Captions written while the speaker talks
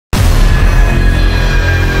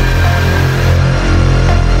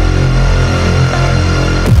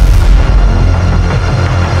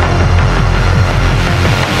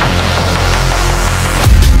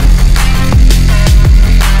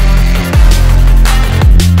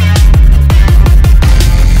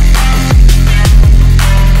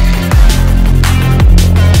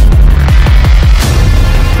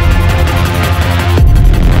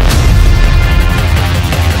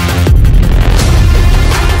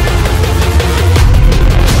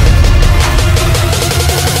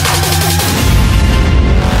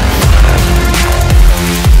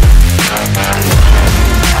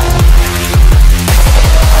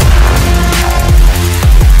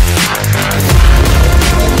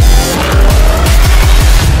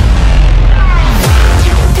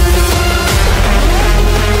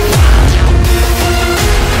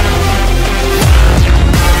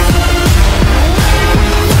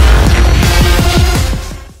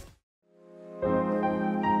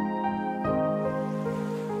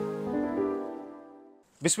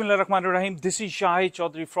Bismillahirrahmanirrahim. This is Shahid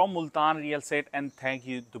Chaudhary from Multan Real Estate, and thank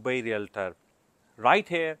you Dubai Realtor. Right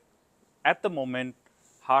here at the moment,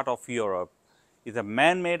 heart of Europe is a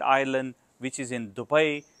man-made island which is in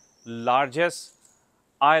Dubai, largest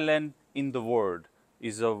island in the world,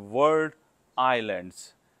 is a world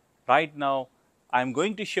islands. Right now I'm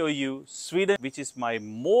going to show you Sweden, which is my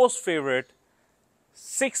most favorite,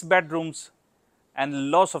 6 bedrooms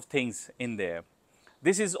and lots of things in there.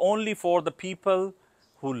 This is only for the people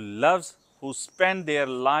who spend their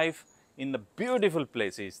life in the beautiful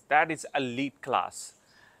places. That is elite class.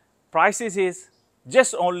 Prices is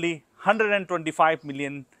just only 125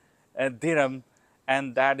 million dirham,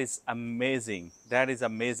 and that is amazing. That is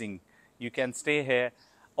amazing. You can stay here.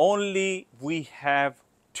 Only we have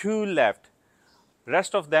 2 left.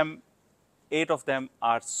 Rest of them, 8 of them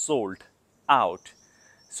are sold out.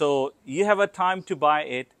 So you have a time to buy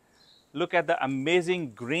it. Look at the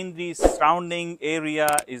amazing greenery. Surrounding area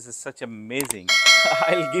is such amazing.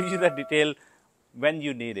 I'll give you the detail when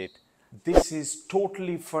you need it. This is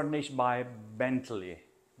totally furnished by Bentley.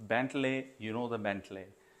 Bentley, you know the Bentley,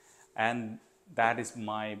 and that is is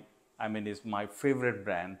my favorite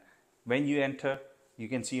brand. When you enter, you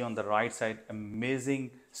can see on the right side,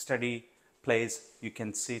 amazing study place. You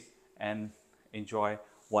can sit and enjoy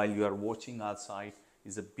while you are watching outside.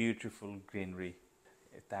 Is a beautiful greenery.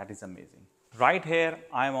 That is amazing. Right here,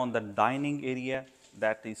 I am on the dining area.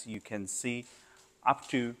 That is, you can see up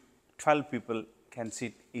to 12 people can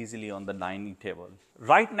sit easily on the dining table.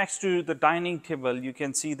 Right next to the dining table, you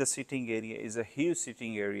can see the sitting area is a huge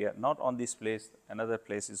sitting area. Not on this place, another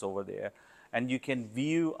place is over there. And you can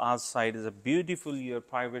view outside is a beautiful your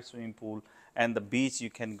private swimming pool, and the beach you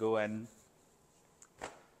can go and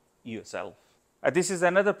yourself. This is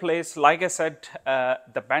another place. Like I said,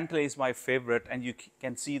 the Bentley is my favorite, and you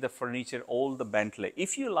can see the furniture, all the Bentley.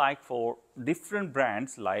 If you like for different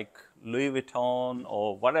brands like Louis Vuitton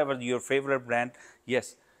or whatever your favorite brand,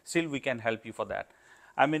 yes, still we can help you for that.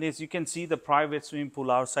 As you can see the private swimming pool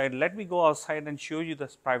outside. Let me go outside and show you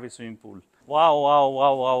this private swimming pool. Wow, wow,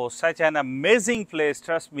 wow, wow, such an amazing place,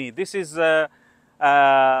 trust me. This is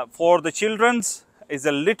for the children's, is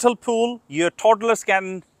a little pool. Your toddlers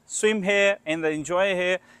can swim here and enjoy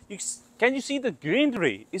here. Can you see the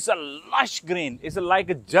greenery? It's a lush green. It's like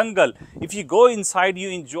a jungle. If you go inside, you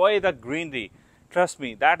enjoy the greenery. Trust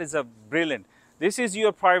me, that is a brilliant. This is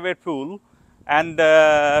your private pool, and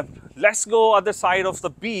let's go other side of the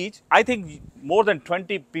beach. I think more than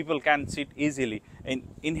 20 people can sit easily.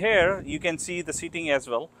 In here, you can see the seating as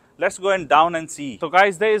well. Let's go and down and see. So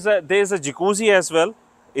guys, there is a jacuzzi as well.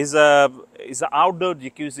 Is a outdoor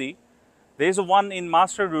jacuzzi. There is one in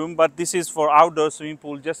master room, but this is for outdoor swimming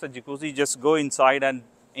pool, just a jacuzzi. Just go inside and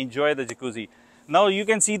enjoy the jacuzzi. Now you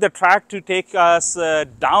can see the track to take us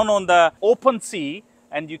down on the open sea,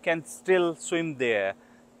 and you can still swim there.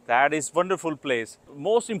 That is wonderful place.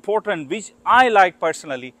 Most important, which I like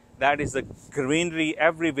personally, that is the greenery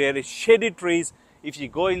everywhere. It's shaded trees. If you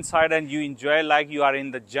go inside and you enjoy like you are in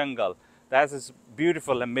the jungle. That is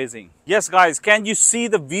beautiful, amazing. Yes, guys, can you see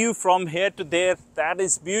the view from here to there? That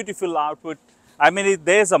is beautiful output.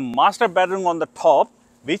 There's a master bedroom on the top,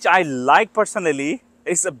 which I like personally.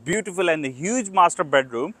 It's a beautiful and a huge master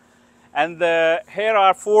bedroom. And here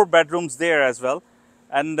are 4 bedrooms there as well.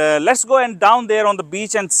 And let's go and down there on the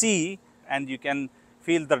beach and see. And you can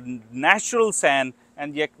feel the natural sand,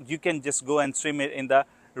 and you can just go and swim it in the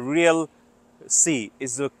real sea.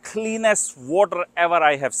 It's the cleanest water ever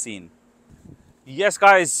I have seen. Yes,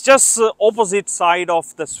 guys, just opposite side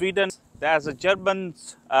of the Sweden, there's a German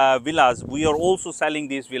villas. We are also selling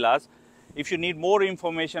these villas. If you need more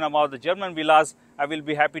information about the German villas, I will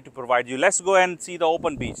be happy to provide you. Let's go and see the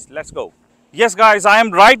open beach. Let's go. Yes, guys, I am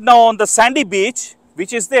right now on the sandy beach,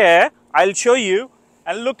 which is there. I'll show you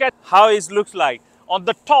and look at how it looks like. On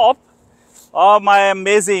the top, oh my,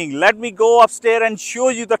 amazing. Let me go upstairs and show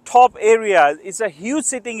you the top area. It's a huge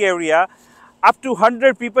sitting area. Up to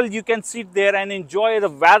 100 people you can sit there and enjoy the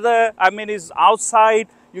weather. It's outside.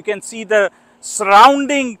 You can see the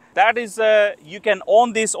surrounding. That is, you can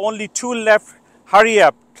own this. Only 2 left. Hurry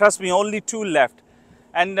up. Trust me, only 2 left.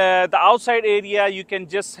 And the outside area, you can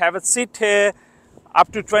just have a sit here.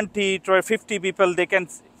 Up to 20 to 50 people, they can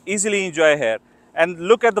easily enjoy here. And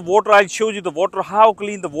look at the water. I'll show you the water, how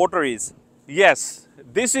clean the water is. Yes,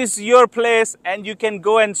 this is your place, and you can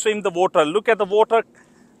go and swim the water. Look at the water.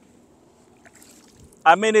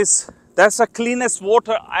 That's the cleanest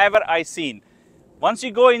water ever I seen. Once you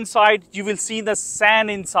go inside, you will see the sand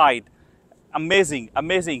inside. Amazing,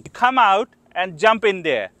 amazing. Come out and jump in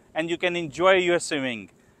there, and you can enjoy your swimming.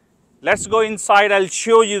 Let's go inside. I'll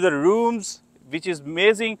show you the rooms, which is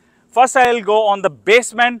amazing. First, I'll go on the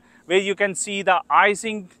basement where you can see the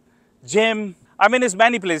icing gym. I mean, it's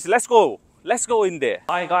many places. Let's go. Let's go in there.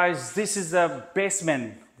 Hi guys, this is the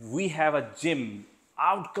basement. We have a gym,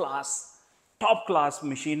 outclass, top class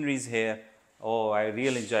machineries here. Oh, I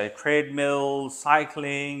really enjoy it. Treadmill,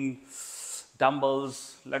 cycling,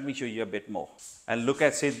 dumbbells. Let me show you a bit more. And look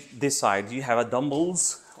at, say, this side. You have a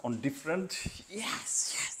dumbbells on different.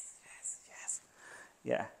 Yes.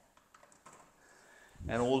 Yeah.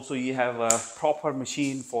 And also you have a proper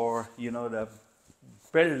machine for, you know, the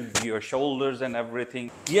build your shoulders and everything.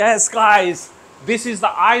 Yes, guys, this is the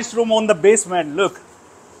ice room on the basement. Look.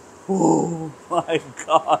 Oh my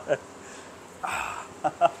God.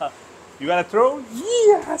 You wanna throw?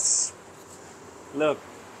 Yes. Look.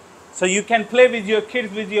 So you can play with your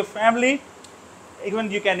kids, with your family. Even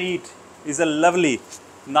you can eat. It's a lovely,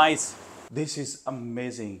 nice. This is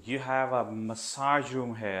amazing. You have a massage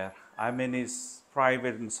room here. I mean, it's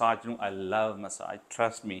private massage room. I love massage,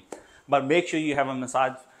 trust me. But make sure you have a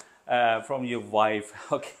massage from your wife.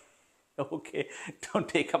 Okay. Okay. Don't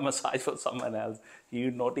take a massage for someone else.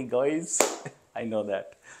 You naughty guys. I know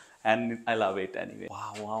that. And I love it anyway.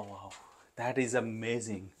 Wow. That is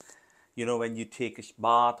amazing. You know, when you take a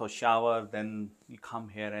bath or shower, then you come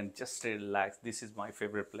here and just relax. This is my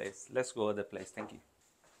favorite place. Let's go other place. Thank you.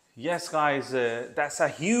 Yes, guys, that's a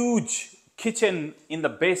huge kitchen in the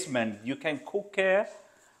basement. You can cook here,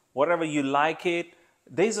 whatever you like it.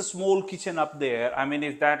 There's a small kitchen up there. I mean,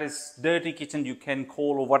 if that is dirty kitchen, you can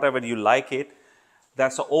call or whatever you like it.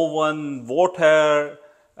 That's an oven, water,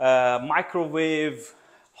 microwave,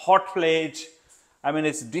 hot plate. I mean,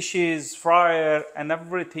 it's dishes, fryer, and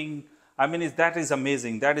everything. I mean, that is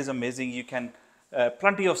amazing. That is amazing. You can,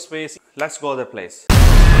 plenty of space. Let's go other place.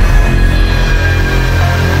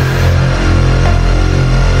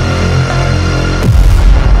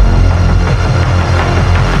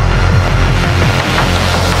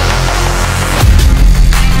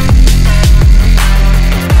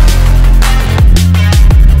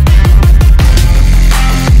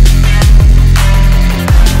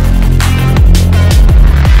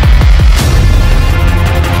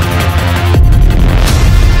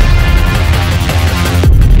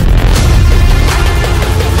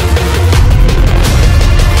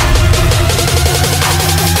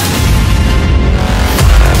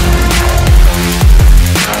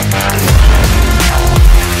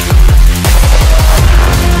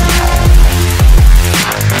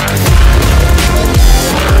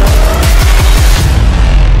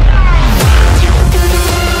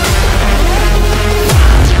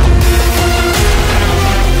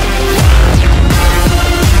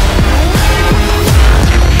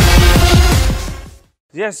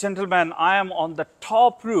 Yes, gentlemen, I am on the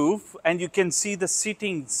top roof and you can see the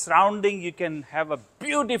seating surrounding. You can have a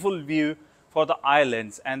beautiful view for the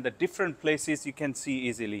islands and the different places you can see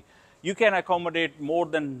easily. You can accommodate more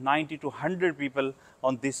than 90 to 100 people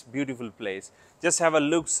on this beautiful place. Just have a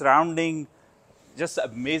look surrounding, just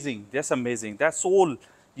amazing, just amazing. That's all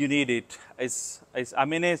you need it. I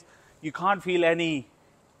mean, you can't feel any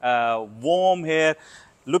warm here.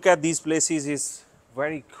 Look at these places, it's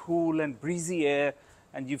very cool and breezy air.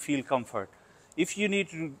 And you feel comfort. If you need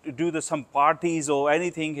to do some parties or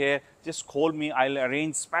anything here, just call me. I'll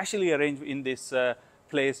arrange, specially arrange in this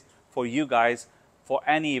place for you guys for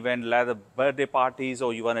any event, whether birthday parties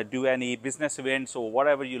or you want to do any business events or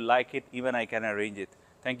whatever you like it, even I can arrange it.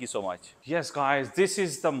 Thank you so much. Yes, guys, this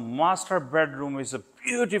is the master bedroom. It's a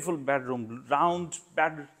beautiful bedroom, round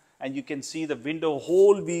bed, and you can see the window,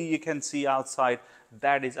 whole view you can see outside.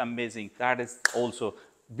 That is amazing. That is also.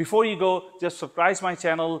 Before you go, just subscribe my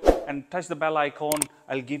channel and touch the bell icon.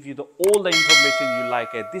 I'll give you all the information you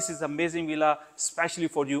like it. This is amazing villa, especially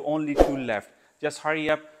for you, only 2 left. Just hurry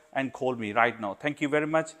up and call me right now. Thank you very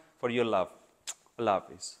much for your love. Allah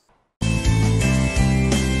Hafiz.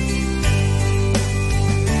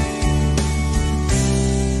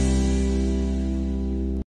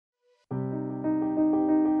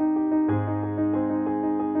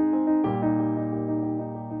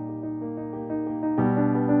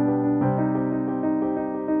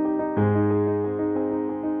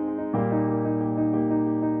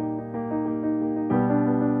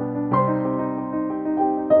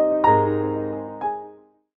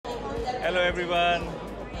 Hello everyone.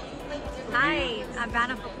 Hi, I'm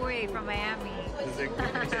Vanna from Miami.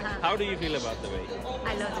 How do you feel about Dubai?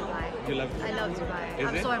 I love Dubai. You love Dubai? I love Dubai. Is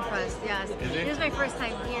I'm it? so impressed, yes. Is it? This is my first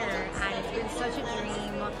time here, and it's been such a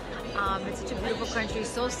dream. It's such a beautiful country,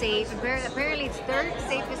 so safe. Apparently, it's third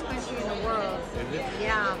safest country in the world. Is it?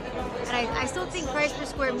 Yeah. And I still think price per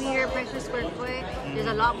square meter, price per square foot, there's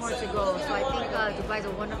a lot more to go. So I think Dubai is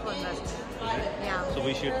a wonderful investment. Yeah. So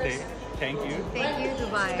we should say thank you. Thank you,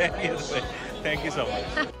 Dubai. Thank you, Dubai. Thank you so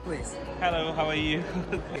much. Please. Hello, how are you?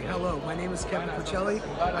 Hello, my name is Kevin Percelli.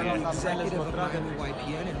 I'm the executive of Miami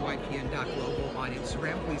YPN and YPN.global on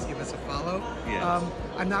Instagram. Please give us a follow. Yes.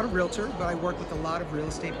 I'm not a realtor, but I work with a lot of real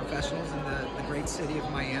estate professionals in the great city of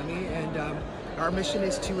Miami. And our mission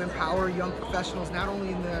is to empower young professionals, not only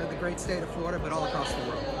in the great state of Florida, but all across the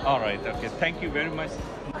world. All right, okay. Thank you very much.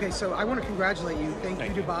 Okay, so I want to congratulate you.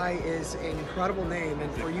 Thank you, Dubai is an incredible name,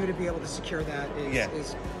 and for you to be able to secure that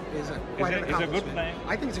is quite an accomplishment. Is it a good name?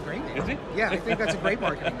 I think it's a great name. Is it? Yeah, I think that's a great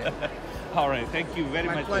marketing name. All right, thank you very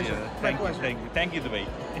My much. pleasure. Thank My you, pleasure. thank you, Dubai.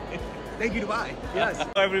 Thank you, Dubai. Yes.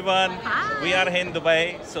 Hello everyone. Hi. We are here in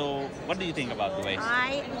Dubai. So what do you think about Dubai?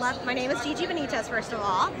 My name is Gigi Benitez, first of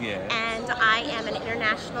all. Yeah. And I am an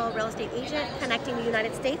international real estate agent connecting the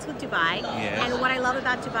United States with Dubai. Yeah. And what I love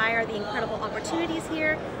about Dubai are the incredible opportunities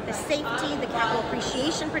here, the safety, the capital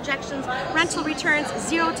appreciation projections, rental returns,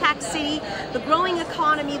 zero tax city, the growing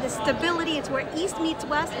economy, the stability. It's where East meets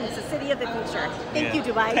West, and it's the city of the future. Thank you,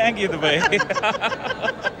 Dubai. Thank you, Dubai.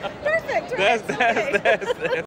 Perfect, right? That's